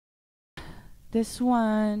This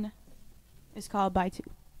one is called By Two.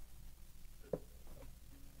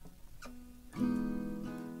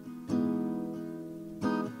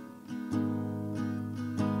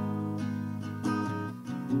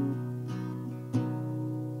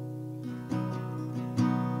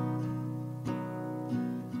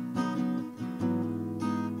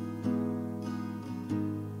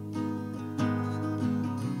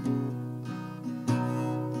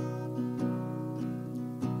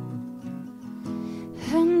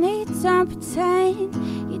 Honey, don't pretend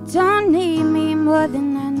you don't need me more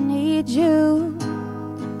than I need you.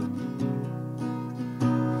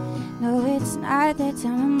 No, it's not that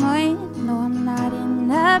time of morning. No, I'm not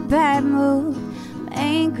in a bad mood. I'm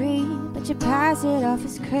angry, but you pass it off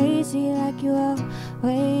as crazy like you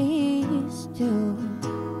always do.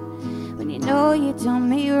 When you know you done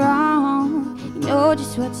me wrong, you know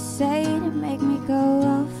just what to say to make me go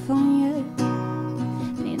off on you.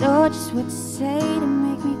 Know just what to say to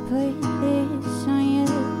make me put this on you.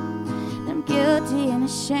 I'm guilty and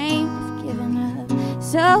ashamed of giving up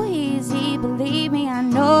so easy. Believe me, I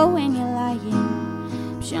know when you're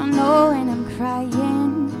lying, but you don't know when I'm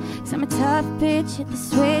crying. 'Cause I'm a tough bitch, hit the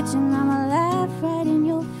switch and I'ma laugh right in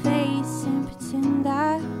your face and pretend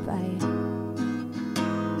I buy it.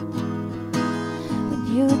 But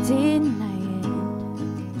you deny it.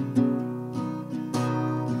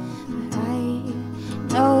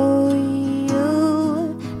 Know you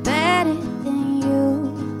better than you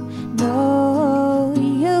know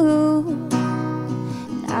you.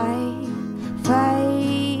 And I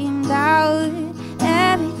find out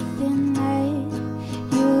everything that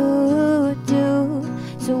you do.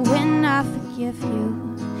 So when I forgive you,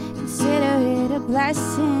 consider it a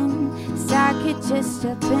blessing. 'Cause I could just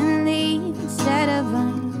up and leave instead of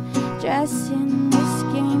undressing. This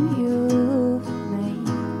game you've made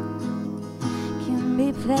can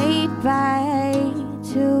be played by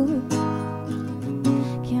two,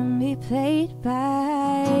 can be played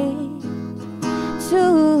by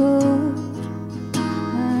two.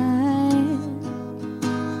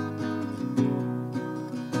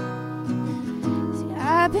 See,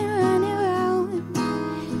 I've been running around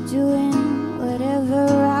doing whatever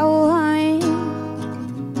I want.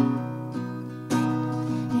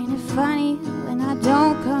 Ain't it funny when I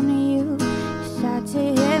don't come to you, you start to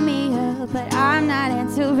hit me up, but I'm not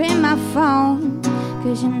answering my phone,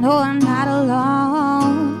 'cause you know I'm not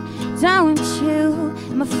alone. Don't you?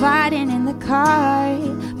 I'm fighting in the car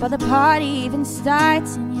before the party even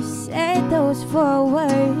starts, and you said those 4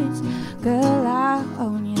 words, girl, I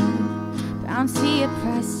own you. Bouncy a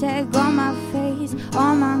price tag on my face,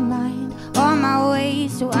 on my mind, on my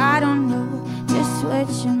ways. So I don't know just what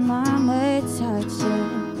your mama taught you.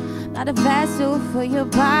 Not a vessel for your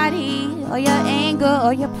body, or your anger,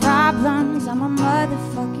 or your problems. I'm a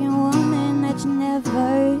motherfucking woman that you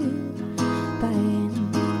never buy in.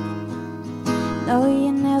 No,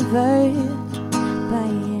 you never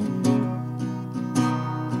buy in.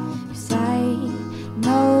 'Cause I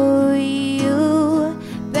know you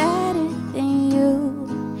better than you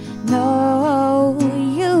know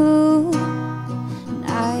you. And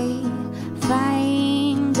I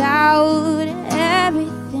find out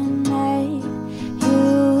everything that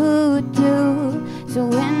you do. So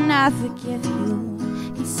when I forgive you,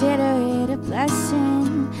 consider it a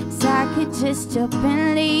blessing. 'Cause I could just up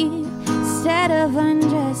and leave instead of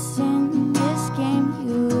undressing. This game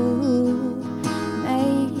you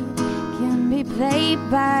made can be played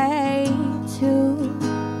by